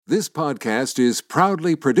This podcast is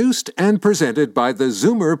proudly produced and presented by the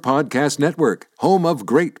Zoomer Podcast Network, home of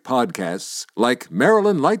great podcasts like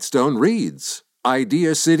Marilyn Lightstone Reads,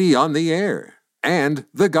 Idea City on the Air, and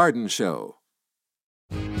The Garden Show.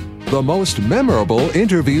 The most memorable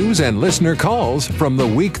interviews and listener calls from the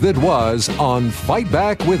week that was on Fight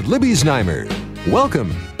Back with Libby Znaimer.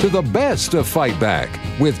 Welcome to the best of Fight Back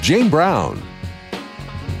with Jane Brown.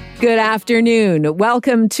 Good afternoon.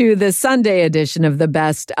 Welcome to the Sunday edition of the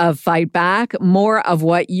Best of Fight Back. More of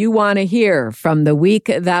what you want to hear from the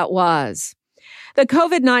week that was. The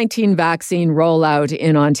COVID-19 vaccine rollout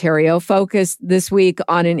in Ontario focused this week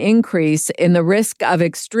on an increase in the risk of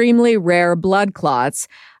extremely rare blood clots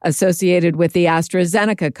associated with the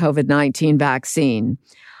AstraZeneca COVID-19 vaccine.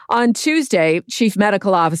 On Tuesday, Chief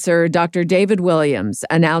Medical Officer Dr. David Williams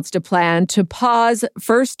announced a plan to pause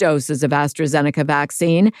first doses of AstraZeneca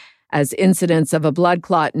vaccine as incidence of a blood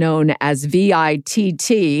clot known as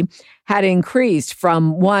VITT had increased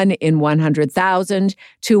from 1 in 100,000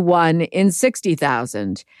 to 1 in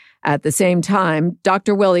 60,000. At the same time,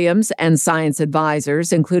 Dr. Williams and science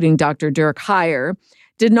advisors, including Dr. Dirk Heyer,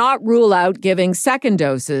 did not rule out giving second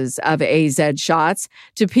doses of AZ shots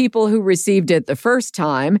to people who received it the first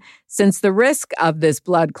time, since the risk of this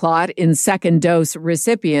blood clot in second dose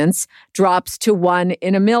recipients drops to 1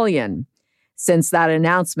 in a million. Since that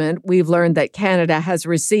announcement, we've learned that Canada has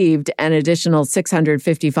received an additional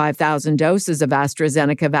 655,000 doses of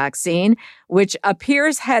AstraZeneca vaccine, which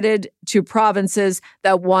appears headed to provinces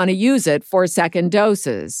that want to use it for second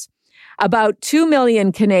doses. About 2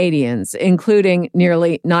 million Canadians, including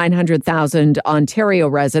nearly 900,000 Ontario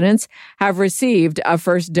residents, have received a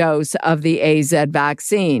first dose of the AZ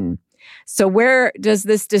vaccine. So where does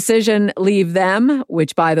this decision leave them,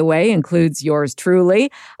 which, by the way, includes yours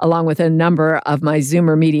truly, along with a number of my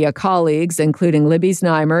Zoomer media colleagues, including Libby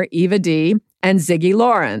Znaimer, Eva D., and Ziggy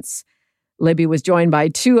Lawrence? Libby was joined by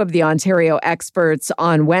two of the Ontario experts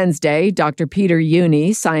on Wednesday, Dr. Peter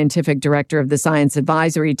Jüni, Scientific Director of the Science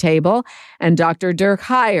Advisory Table, and Dr. Dirk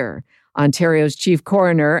Heyer, Ontario's Chief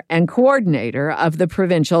Coroner and Coordinator of the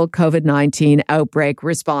Provincial COVID-19 Outbreak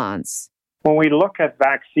Response. When we look at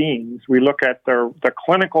vaccines, we look at the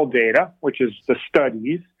clinical data, which is the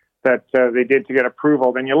studies that they did to get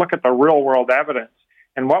approval. Then you look at the real-world evidence.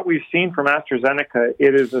 And what we've seen from AstraZeneca,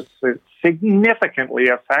 it is a significantly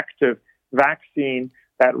effective vaccine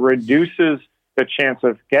that reduces the chance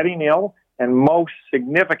of getting ill and most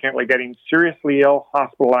significantly getting seriously ill,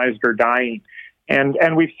 hospitalized, or dying.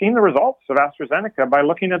 And we've seen the results of AstraZeneca by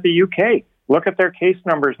looking at the UK. Look at their case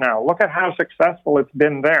numbers now. Look at how successful it's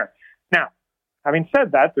been there. Now, having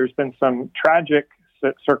said that, there's been some tragic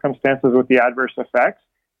circumstances with the adverse effects,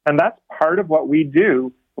 and that's part of what we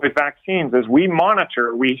do with vaccines is we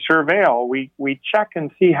monitor, we surveil, we check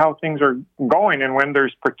and see how things are going, and when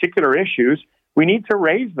there's particular issues, we need to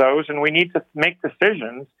raise those and we need to make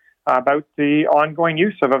decisions about the ongoing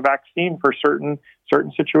use of a vaccine for certain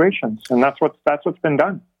situations, and that's what's been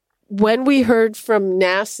done. When we heard from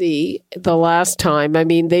NACI the last time, I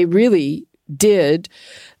mean, they really did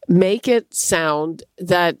make it sound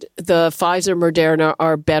that the Pfizer Moderna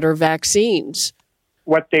are better vaccines.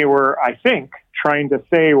 What they were, I think, trying to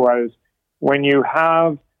say was when you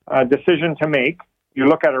have a decision to make, you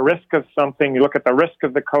look at a risk of something, you look at the risk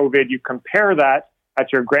of the COVID, you compare that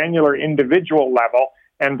at your granular individual level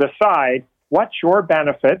and decide what's your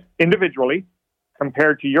benefit individually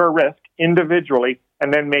compared to your risk individually,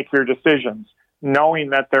 and then make your decisions, knowing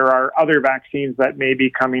that there are other vaccines that may be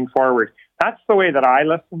coming forward. That's the way that I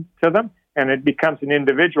listen to them, and it becomes an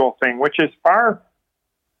individual thing, which is far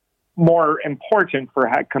more important for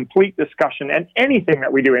a complete discussion. And anything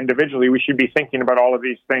that we do individually, we should be thinking about all of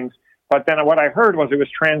these things. But then what I heard was it was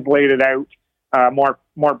translated out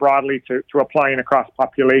more broadly to applying across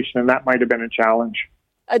population, and that might have been a challenge.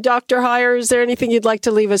 Dr. Heyer, is there anything you'd like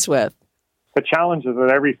to leave us with? The challenges that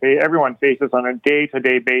everyone faces on a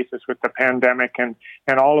day-to-day basis with the pandemic and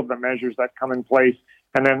all of the measures that come in place.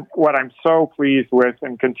 And then what I'm so pleased with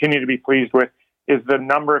and continue to be pleased with is the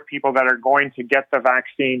number of people that are going to get the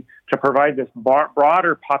vaccine to provide this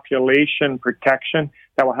broader population protection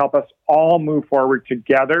that will help us all move forward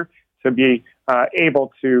together to be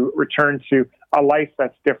able to return to a life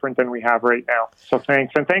that's different than we have right now. So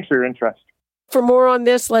thanks, and thanks for your interest. For more on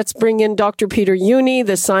this, let's bring in Dr. Peter Jüni,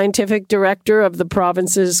 the Scientific Director of the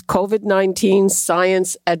province's COVID-19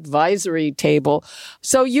 Science Advisory Table.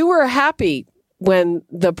 So you were happy when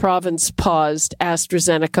the province paused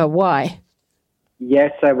AstraZeneca. Why?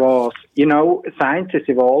 Yes, I was. You know, science is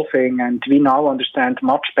evolving, and we now understand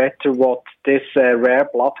much better what these rare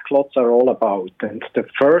blood clots are all about. And the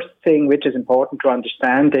first thing which is important to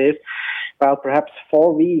understand is Well, perhaps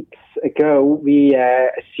 4 weeks ago, we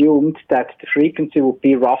assumed that the frequency would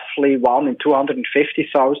be roughly 1 in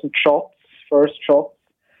 250,000 shots, first shots.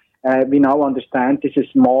 We now understand this is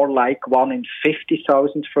more like 1 in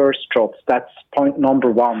 50,000 first shots. That's point number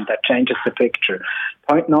one. That changes the picture.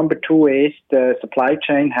 Point number two is the supply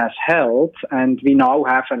chain has held, and we now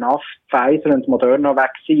have enough Pfizer and Moderna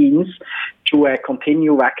vaccines to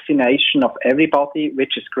continue vaccination of everybody,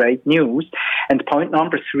 which is great news. And point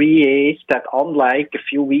number three is that unlike a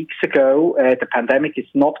few weeks ago, the pandemic is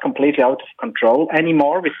not completely out of control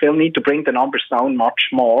anymore. We still need to bring the numbers down much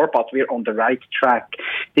more, but we're on the right track.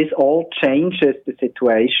 This all changes the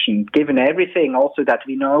situation, given everything also that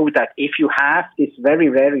we know that if you have these very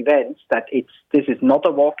rare events, that this is not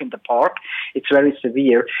a walk in the park, it's very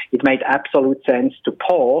severe. It made absolute sense to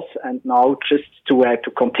pause and now just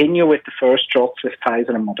to continue with the first shots with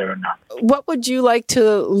Pfizer and Moderna. What would you like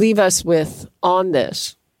to leave us with on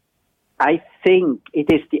this? I think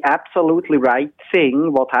it is the absolutely right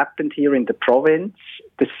thing what happened here in the province.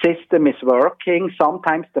 The system is working.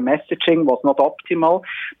 Sometimes the messaging was not optimal,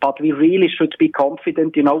 but we really should be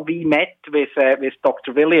confident. You know, we met with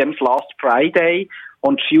Dr. Williams last Friday.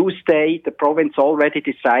 On Tuesday, the province already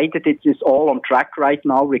decided it is all on track right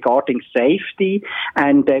now regarding safety,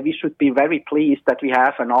 and we should be very pleased that we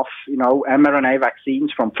have enough, mRNA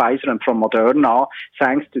vaccines from Pfizer and from Moderna,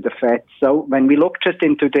 thanks to the Fed. So when we look just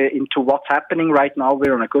into what's happening right now,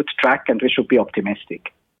 we're on a good track, and we should be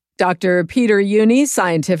optimistic. Dr. Peter Jüni,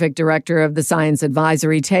 Scientific Director of the Science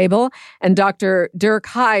Advisory Table, and Dr. Dirk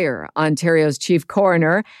Heyer, Ontario's Chief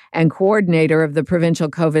Coroner and Coordinator of the Provincial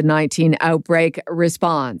COVID-19 Outbreak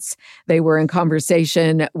Response. They were in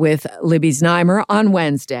conversation with Libby Znaimer on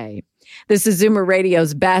Wednesday. This is Zoomer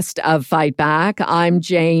Radio's Best of Fight Back. I'm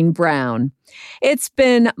Jane Brown. It's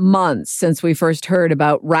been months since we first heard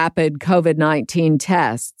about rapid COVID-19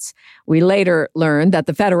 tests. We later learned that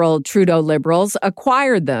the federal Trudeau Liberals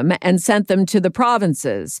acquired them and sent them to the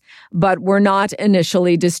provinces, but were not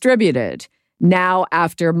initially distributed. Now,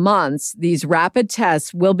 after months, these rapid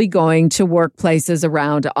tests will be going to workplaces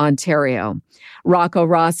around Ontario. Rocco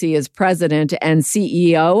Rossi is president and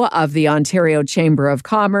CEO of the Ontario Chamber of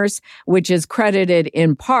Commerce, which is credited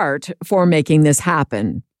in part for making this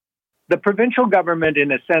happen. The provincial government,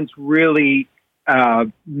 in a sense, really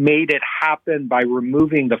made it happen by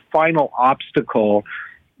removing the final obstacle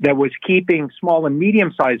that was keeping small and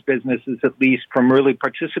medium-sized businesses, at least, from really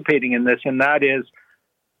participating in this, and that is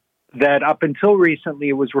that up until recently,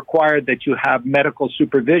 it was required that you have medical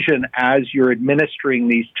supervision as you're administering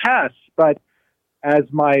these tests. But as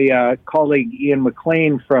my colleague Ian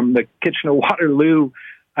McLean from the Kitchener-Waterloo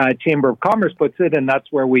Chamber of Commerce puts it, and that's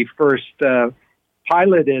where we first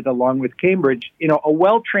piloted along with Cambridge, a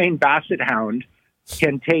well-trained basset hound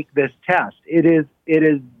can take this test. It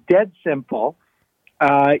is dead simple.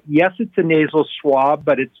 Yes, it's a nasal swab,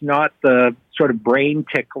 but it's not the sort of brain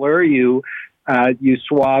tickler. You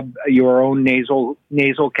swab your own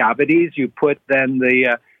nasal cavities. You put then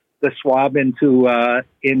the swab into a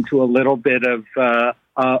little bit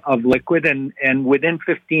of liquid, and within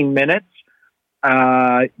 15 minutes,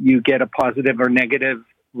 you get a positive or negative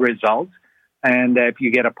result. And if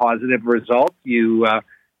you get a positive result, you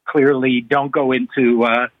clearly don't go into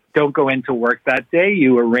work that day.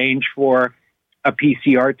 You arrange for a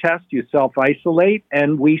PCR test. You self-isolate,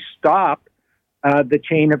 and we stop the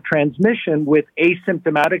chain of transmission with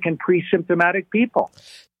asymptomatic and pre-symptomatic people.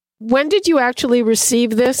 When did you actually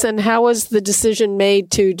receive this, and how was the decision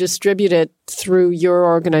made to distribute it through your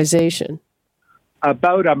organization?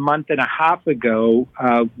 About a month and a half ago,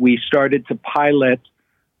 we started to pilot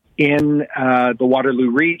in the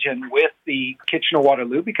Waterloo region with the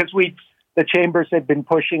Kitchener-Waterloo, because the chambers had been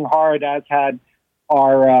pushing hard, as had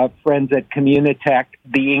our friends at Communitech,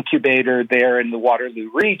 the incubator there in the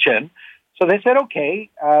Waterloo region. So they said,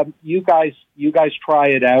 okay, you guys try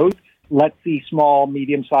it out. Let's see small,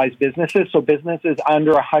 medium-sized businesses, so businesses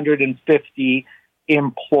under 150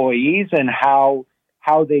 employees, and how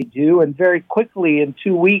they do. And very quickly, in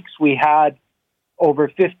 2 weeks, we had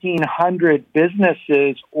over 1,500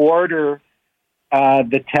 businesses order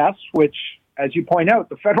the tests, which, as you point out,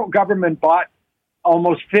 the federal government bought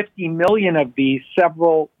almost 50 million of these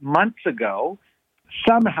several months ago.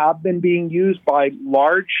 Some have been being used by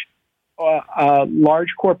large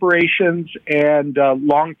corporations and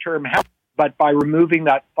long-term health, but by removing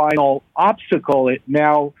that final obstacle, it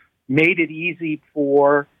now made it easy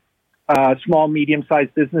for small,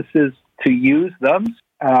 medium-sized businesses to use them.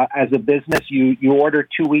 As a business, you order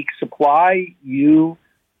 2 weeks supply, you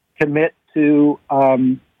commit to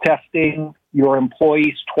testing your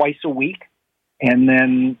employees twice a week, And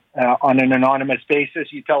then on an anonymous basis,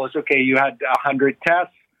 you tell us, okay, you had 100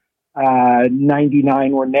 tests,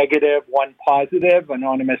 99 were negative, 1 positive,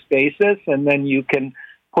 anonymous basis. And then you can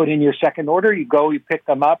put in your second order. You go, you pick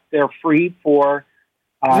them up. They're free for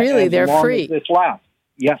really, they're long free. As this lasts.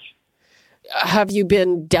 Yes. Have you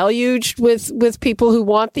been deluged with people who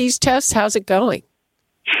want these tests? How's it going?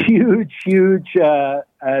 Huge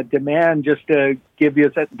demand. Just to give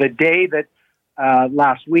you the day that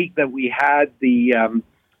last week that we had the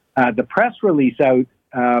press release out,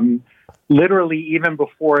 literally even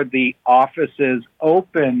before the offices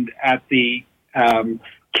opened at the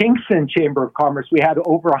Kingston Chamber of Commerce, we had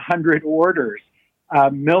over 100 orders.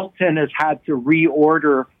 Milton has had to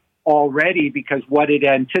reorder already because what it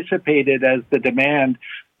anticipated as the demand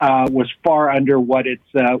was far under what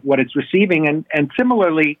it's receiving, and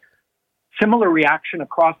similar reaction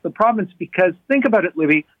across the province. Because think about it,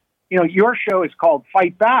 Libby. You know, your show is called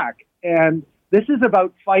Fight Back, and this is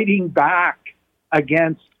about fighting back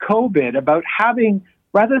against COVID, about having,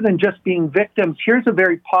 rather than just being victims, here's a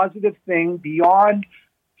very positive thing beyond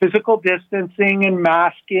physical distancing and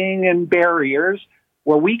masking and barriers,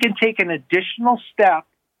 where we can take an additional step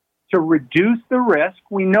to reduce the risk.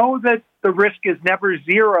 We know that the risk is never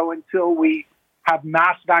zero until we have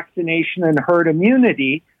mass vaccination and herd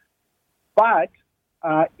immunity, but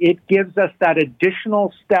it gives us that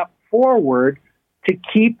additional step forward to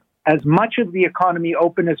keep as much of the economy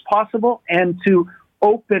open as possible and to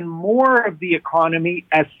open more of the economy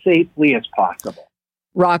as safely as possible.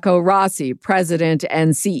 Rocco Rossi, President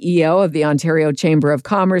and CEO of the Ontario Chamber of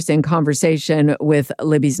Commerce, in conversation with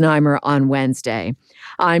Libby Znaimer on Wednesday.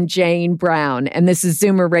 I'm Jane Brown, and this is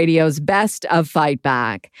Zoomer Radio's Best of Fight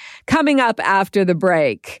Back. Coming up after the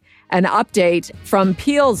break, an update from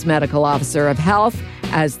Peel's medical officer of health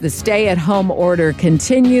as the stay-at-home order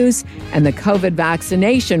continues and the COVID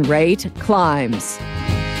vaccination rate climbs.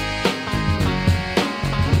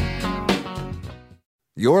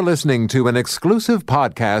 You're listening to an exclusive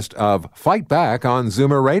podcast of Fight Back on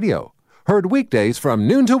Zoomer Radio. Heard weekdays from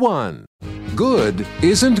noon to 1. Good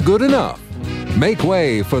isn't good enough. Make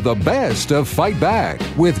way for the best of Fight Back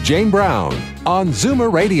with Jane Brown on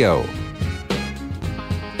Zoomer Radio.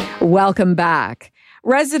 Welcome back.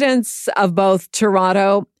 Residents of both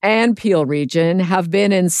Toronto and Peel Region have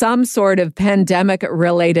been in some sort of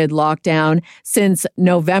pandemic-related lockdown since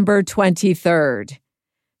November 23rd.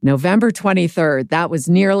 November 23rd, that was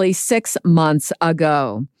nearly 6 months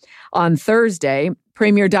ago. On Thursday,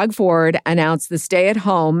 Premier Doug Ford announced the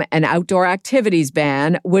stay-at-home and outdoor activities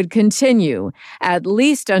ban would continue at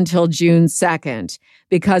least until June 2nd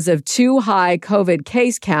because of too high COVID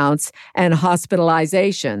case counts and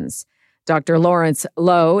hospitalizations. Dr. Lawrence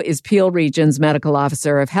Lowe is Peel Region's medical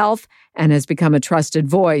officer of health and has become a trusted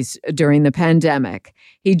voice during the pandemic.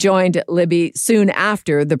 He joined Libby soon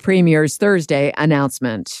after the Premier's Thursday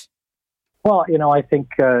announcement. Well, I think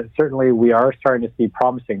certainly we are starting to see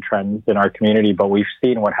promising trends in our community, but we've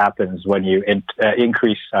seen what happens when you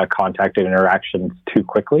increase contact and interactions too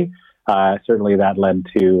quickly. Certainly that led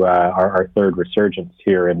to our third resurgence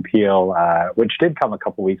here in Peel, which did come a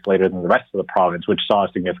couple weeks later than the rest of the province, which saw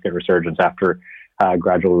a significant resurgence after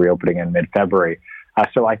gradual reopening in mid-February.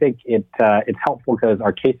 So I think it's helpful because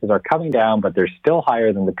our cases are coming down, but they're still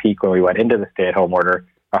higher than the peak when we went into the stay-at-home order.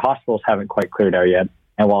 Our hospitals haven't quite cleared out yet.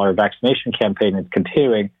 And while our vaccination campaign is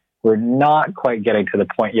continuing, we're not quite getting to the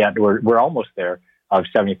point yet. We're almost there of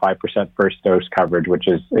 75% first dose coverage, which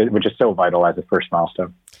is so vital as a first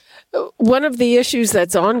milestone. One of the issues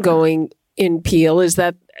that's ongoing in Peel is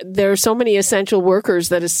that there are so many essential workers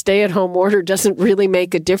that a stay-at-home order doesn't really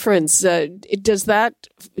make a difference. Does that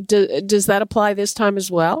apply this time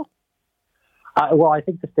as well? Well, I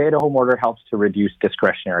think the stay-at-home order helps to reduce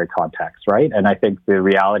discretionary contacts, right? And I think the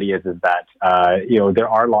reality is that there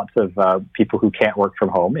are lots of people who can't work from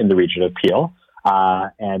home in the region of Peel.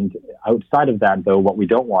 And outside of that, though, what we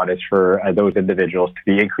don't want is for those individuals to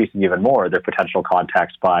be increasing even more their potential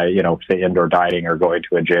contacts by, say, indoor dining or going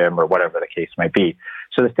to a gym or whatever the case might be.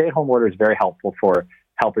 So the stay-at-home order is very helpful for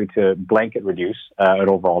helping to blanket reduce an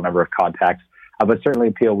overall number of contacts. But certainly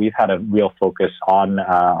in Peel, we've had a real focus on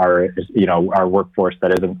our workforce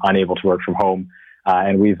that is unable to work from home.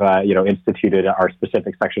 And we've, instituted our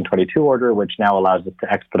specific Section 22 order, which now allows us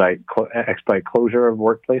to expedite closure of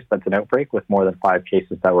workplace that's an outbreak with more than 5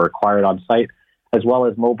 cases that were acquired on site, as well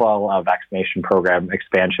as mobile vaccination program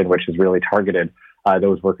expansion, which is really targeted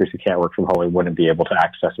those workers who can't work from home and wouldn't be able to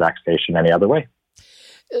access vaccination any other way.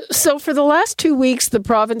 So for the last 2 weeks, the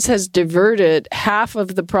province has diverted half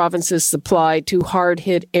of the province's supply to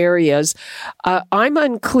hard-hit areas. I'm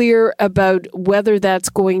unclear about whether that's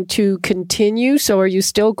going to continue. So are you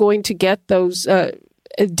still going to get those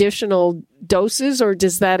additional doses, or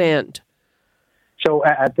does that end? So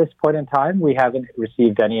at this point in time, we haven't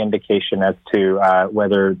received any indication as to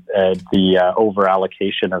whether the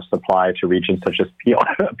over-allocation of supply to regions such as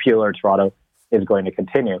Peel or Toronto is going to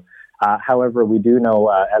continue. However, we do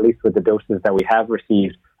know, at least with the doses that we have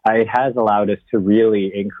received, it has allowed us to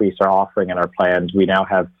really increase our offering and our plans. We now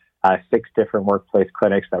have 6 different workplace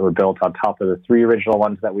clinics that were built on top of the 3 original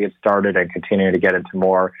ones that we had started and continue to get into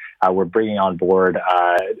more. We're bringing on board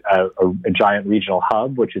a giant regional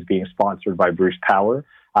hub, which is being sponsored by Bruce Power,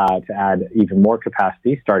 to add even more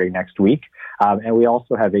capacity starting next week. And we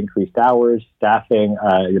also have increased hours, staffing,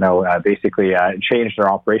 basically changed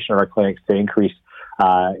our operation of our clinics to increase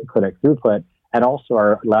clinic throughput, and also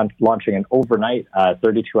are launching an overnight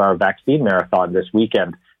 32-hour vaccine marathon this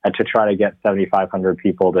weekend to try to get 7,500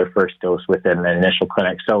 people their first dose within an initial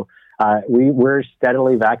clinic. So we're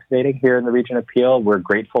steadily vaccinating here in the region of Peel. We're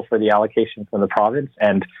grateful for the allocation from the province,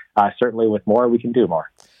 and certainly with more, we can do more.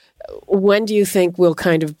 When do you think we'll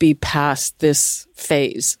kind of be past this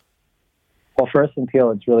phase? Well, for us in Peel,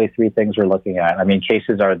 it's really 3 things we're looking at. I mean,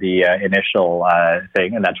 cases are the initial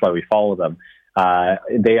thing, and that's why we follow them.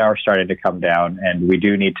 They are starting to come down, and we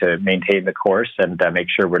do need to maintain the course and make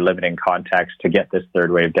sure we're limiting contacts to get this third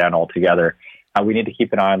wave down altogether. We need to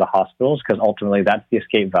keep an eye on the hospitals, because ultimately that's the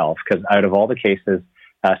escape valve, because out of all the cases,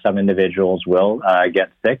 some individuals will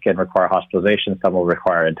get sick and require hospitalization. Some will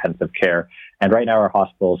require intensive care. And right now our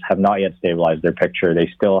hospitals have not yet stabilized their picture. They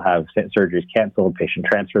still have surgeries canceled, patient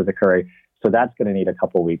transfers occurring. So that's going to need a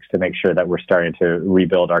couple of weeks to make sure that we're starting to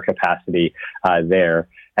rebuild our capacity there.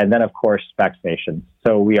 And then, of course, vaccinations.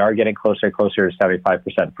 So we are getting closer and closer to 75%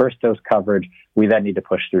 first dose coverage. We then need to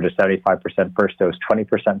push through to 75% first dose,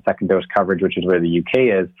 20% second dose coverage, which is where the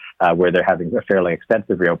UK is, where they're having a fairly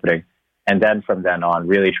extensive reopening. And then from then on,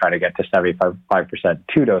 really try to get to 75%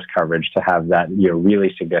 2-dose coverage to have that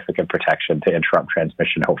really significant protection to interrupt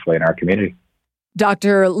transmission, hopefully, in our community.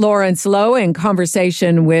 Dr. Lawrence Loh in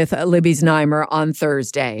conversation with Libby Znaimer on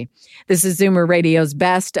Thursday. This is Zoomer Radio's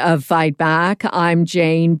Best of Fight Back. I'm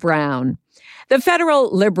Jane Brown. The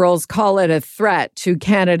federal Liberals call it a threat to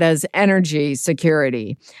Canada's energy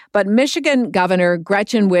security. But Michigan Governor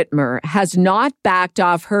Gretchen Whitmer has not backed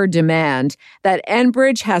off her demand that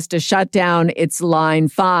Enbridge has to shut down its Line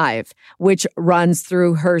 5, which runs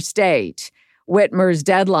through her state. Whitmer's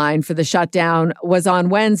deadline for the shutdown was on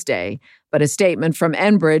Wednesday, but a statement from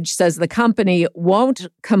Enbridge says the company won't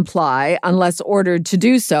comply unless ordered to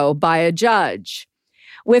do so by a judge.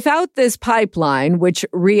 Without this pipeline, which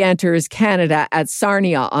re-enters Canada at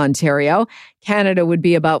Sarnia, Ontario, Canada would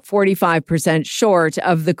be about 45% short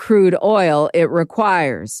of the crude oil it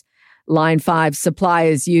requires. Line 5 supply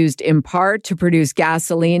is used in part to produce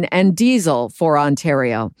gasoline and diesel for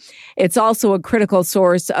Ontario. It's also a critical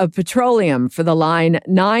source of petroleum for the Line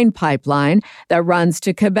 9 pipeline that runs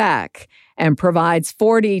to Quebec and provides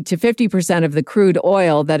 40 to 50% of the crude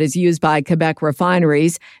oil that is used by Quebec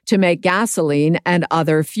refineries to make gasoline and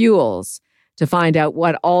other fuels. To find out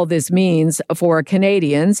what all this means for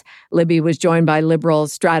Canadians, Libby was joined by Liberal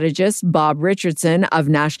strategist Bob Richardson of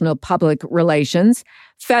National Public Relations,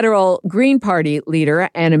 federal Green Party leader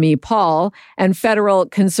Annamie Paul, and federal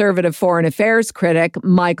Conservative Foreign Affairs critic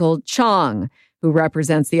Michael Chong, who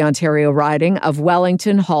represents the Ontario riding of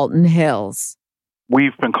Wellington-Halton Hills.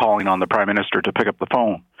 We've been calling on the Prime Minister to pick up the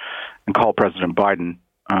phone and call President Biden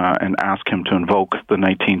and ask him to invoke the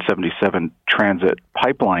 1977 Transit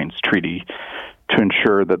Pipelines Treaty to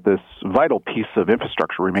ensure that this vital piece of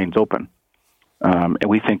infrastructure remains open. And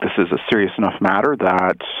we think this is a serious enough matter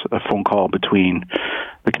that a phone call between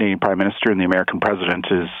the Canadian Prime Minister and the American President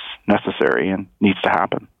is necessary and needs to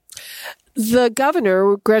happen. The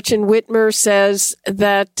governor, Gretchen Whitmer, says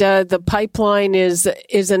that the pipeline is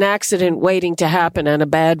an accident waiting to happen and a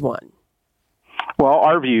bad one. Well,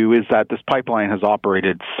 our view is that this pipeline has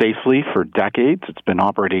operated safely for decades. It's been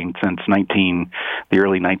operating since the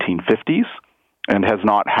early 1950s and has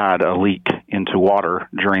not had a leak into water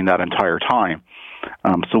during that entire time.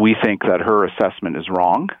 So we think that her assessment is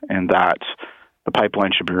wrong and that the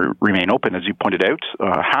pipeline should remain open. As you pointed out,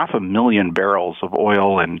 500,000 barrels of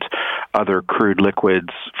oil and other crude liquids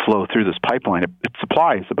flow through this pipeline. It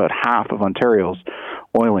supplies about half of Ontario's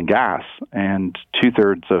oil and gas and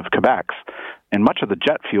 2/3 of Quebec's, and much of the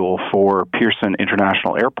jet fuel for Pearson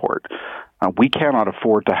International Airport. We cannot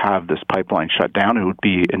afford to have this pipeline shut down. It would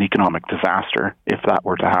be an economic disaster if that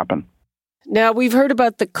were to happen. Now, we've heard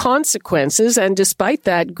about the consequences, and despite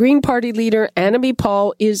that, Green Party leader Annamie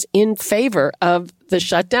Paul is in favor of the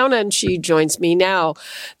shutdown, and she joins me now.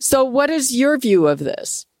 So what is your view of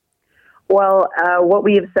this? Well, what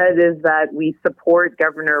we have said is that we support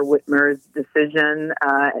Governor Whitmer's decision,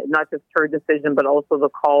 not just her decision, but also the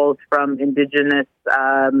calls from Indigenous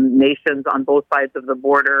nations on both sides of the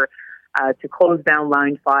border to close down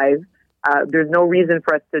Line 5. There's no reason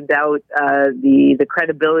for us to doubt the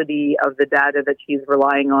credibility of the data that she's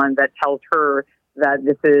relying on that tells her that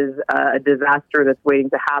this is a disaster that's waiting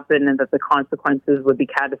to happen and that the consequences would be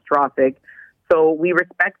catastrophic. So we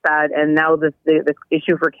respect that. And now the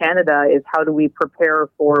issue for Canada is how do we prepare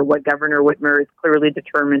for what Governor Whitmer is clearly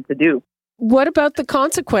determined to do. What about the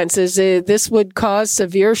consequences? This would cause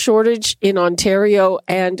severe shortage in Ontario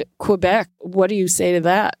and Quebec. What do you say to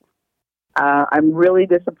that? I'm really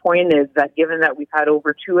disappointed that given that we've had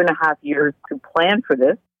over 2.5 years to plan for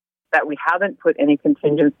this, that we haven't put any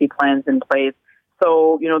contingency plans in place.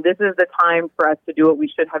 So, this is the time for us to do what we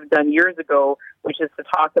should have done years ago, which is to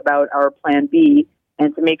talk about our plan B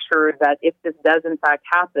and to make sure that if this does in fact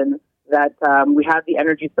happen, that we have the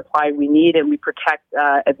energy supply we need and we protect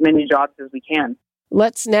as many jobs as we can.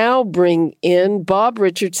 Let's now bring in Bob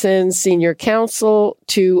Richardson, Senior Counsel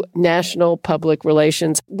to National Public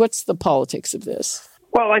Relations. What's the politics of this?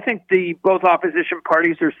 Well, I think both opposition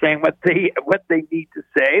parties are saying what they need to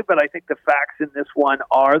say, but I think the facts in this one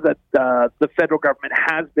are that the federal government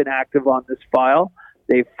has been active on this file.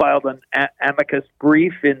 They've filed an amicus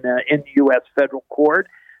brief in the U.S. federal court.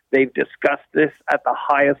 They've discussed this at the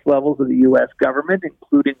highest levels of the U.S. government,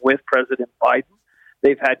 including with President Biden.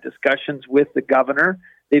 They've had discussions with the governor.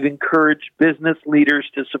 They've encouraged business leaders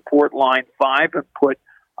to support Line 5 and put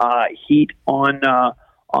heat on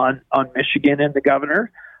Michigan and the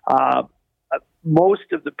governor.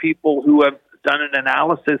 Most of the people who have done an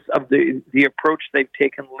analysis of the approach they've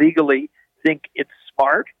taken legally think it's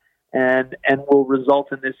smart and will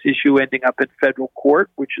result in this issue ending up in federal court,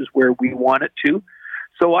 which is where we want it to.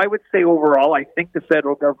 So I would say overall, I think the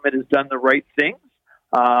federal government has done the right things.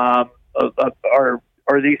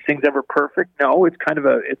 Are these things ever perfect? No,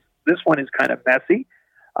 this one is kind of messy.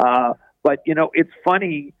 But it's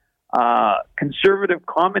funny. Conservative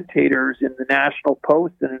commentators in the National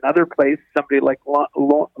Post and another place, somebody like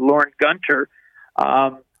Lauren Gunter,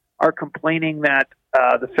 are complaining that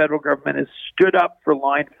the federal government has stood up for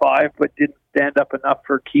Line 5 but didn't stand up enough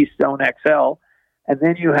for Keystone XL. And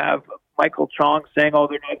then you have Michael Chong saying,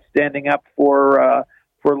 they're not standing up for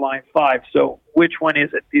Line 5. So which one is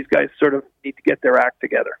it? These guys sort of need to get their act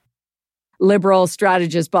together. Liberal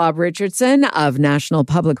strategist Bob Richardson of National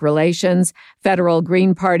Public Relations, federal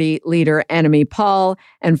Green Party leader Annamie Paul,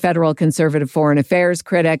 and federal Conservative Foreign Affairs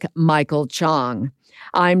critic Michael Chong.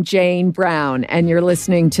 I'm Jane Brown, and you're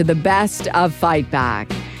listening to the best of Fight Back.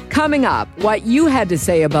 Coming up, what you had to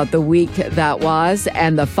say about the week that was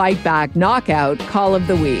and the Fight Back Knockout Call of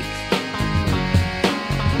the Week.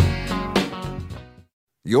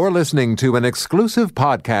 You're listening to an exclusive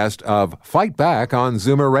podcast of Fight Back on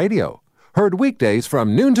Zoomer Radio. Heard weekdays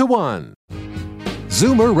from noon to 1.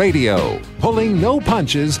 Zoomer Radio, pulling no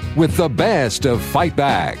punches with the best of Fight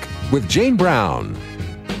Back with Jane Brown.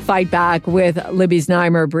 Fight Back with Libby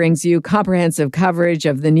Znaimer brings you comprehensive coverage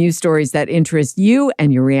of the news stories that interest you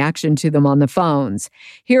and your reaction to them on the phones.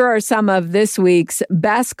 Here are some of this week's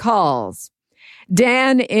best calls.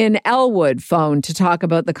 Dan in Elwood phoned to talk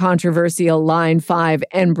about the controversial Line 5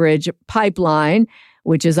 Enbridge pipeline,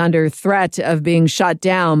 which is under threat of being shut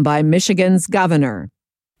down by Michigan's governor.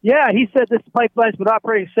 Yeah, he said this pipeline's been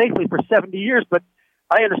operating safely for 70 years, but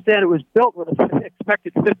I understand it was built with an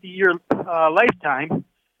expected 50-year lifetime.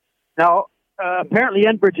 Now, apparently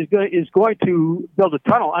Enbridge is going to build a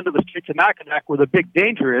tunnel under the Straits of Mackinac where the big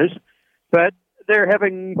danger is, but they're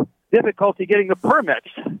having difficulty getting the permits.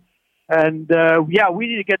 And, we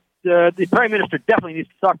need to get, the Prime Minister definitely needs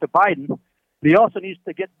to talk to Biden. But he also needs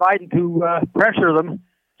to get Biden to pressure them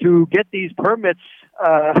to get these permits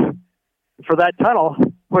for that tunnel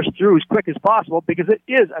pushed through as quick as possible because it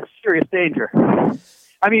is a serious danger.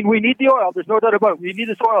 I mean, we need the oil. There's no doubt about it. We need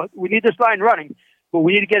this oil. We need this line running, but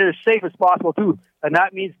we need to get it as safe as possible, too. And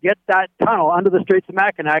that means get that tunnel under the Straits of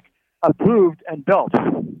Mackinac approved and built.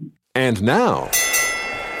 And now,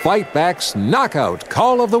 Fight Back's Knockout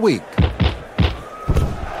Call of the Week.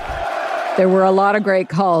 There were a lot of great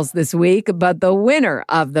calls this week, but the winner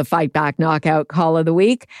of the Fight Back Knockout Call of the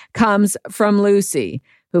Week comes from Lucy,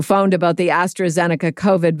 who phoned about the AstraZeneca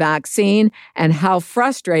COVID vaccine and how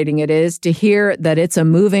frustrating it is to hear that it's a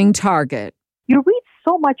moving target. You reached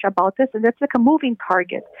so much about this, and it's like a moving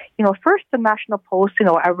target. First the National Post,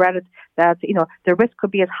 I read it that, the risk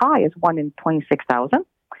could be as high as 1 in 26,000,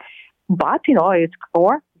 but, it's,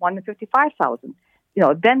 or 1 in 55,000.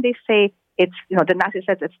 Then they say it's, the NACI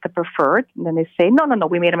says it's the preferred, and then they say, no,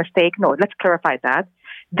 we made a mistake. No, let's clarify that.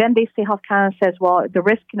 Then they say, Health Canada says, well, the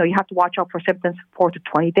risk, you have to watch out for symptoms 4 to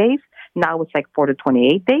 20 days. Now it's like 4 to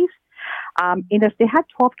 28 days. If they had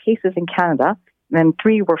 12 cases in Canada, and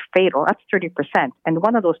 3 were fatal, that's 30%. And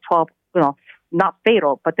one of those 12, not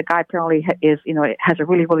fatal, but the guy apparently is, has a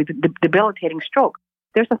really, really debilitating stroke.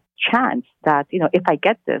 There's a chance that, if I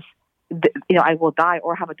get this, I will die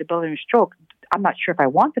or have a debilitating stroke. I'm not sure if I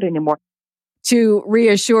want it anymore. To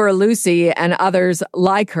reassure Lucy and others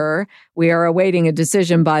like her, we are awaiting a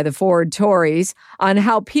decision by the Ford Tories on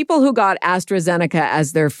how people who got AstraZeneca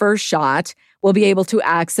as their first shot will be able to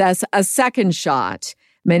access a second shot.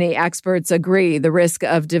 Many experts agree the risk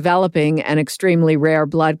of developing an extremely rare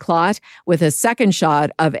blood clot with a second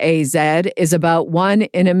shot of AZ is about 1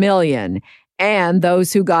 in a million, and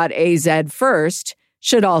those who got AZ first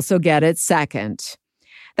should also get it second.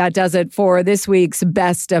 That does it for this week's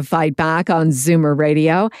Best of Fight Back on Zoomer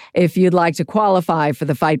Radio. If you'd like to qualify for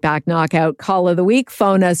the Fight Back Knockout Call of the Week,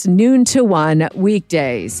 phone us noon to 1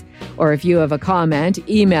 weekdays. Or if you have a comment,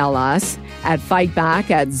 email us at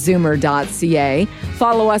fightback@zoomer.ca.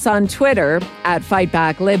 Follow us on Twitter at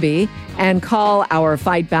FightbackLibby and call our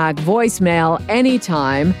Fight Back voicemail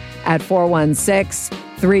anytime at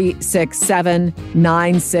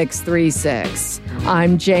 416-367-9636.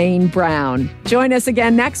 I'm Jane Brown. Join us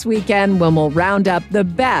again next weekend when we'll round up the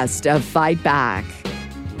best of Fight Back.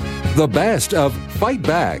 The Best of Fight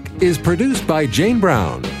Back is produced by Jane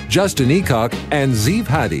Brown, Justin Eacock, and Zeev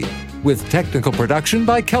Hadi, with technical production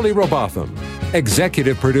by Kelly Robotham.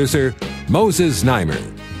 Executive producer, Moses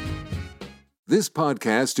Znaimer. This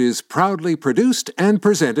podcast is proudly produced and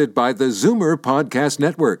presented by the Zoomer Podcast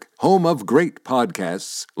Network, home of great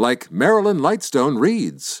podcasts like Marilyn Lightstone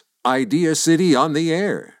Reads, Idea City on the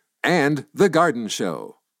Air, and The Garden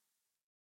Show.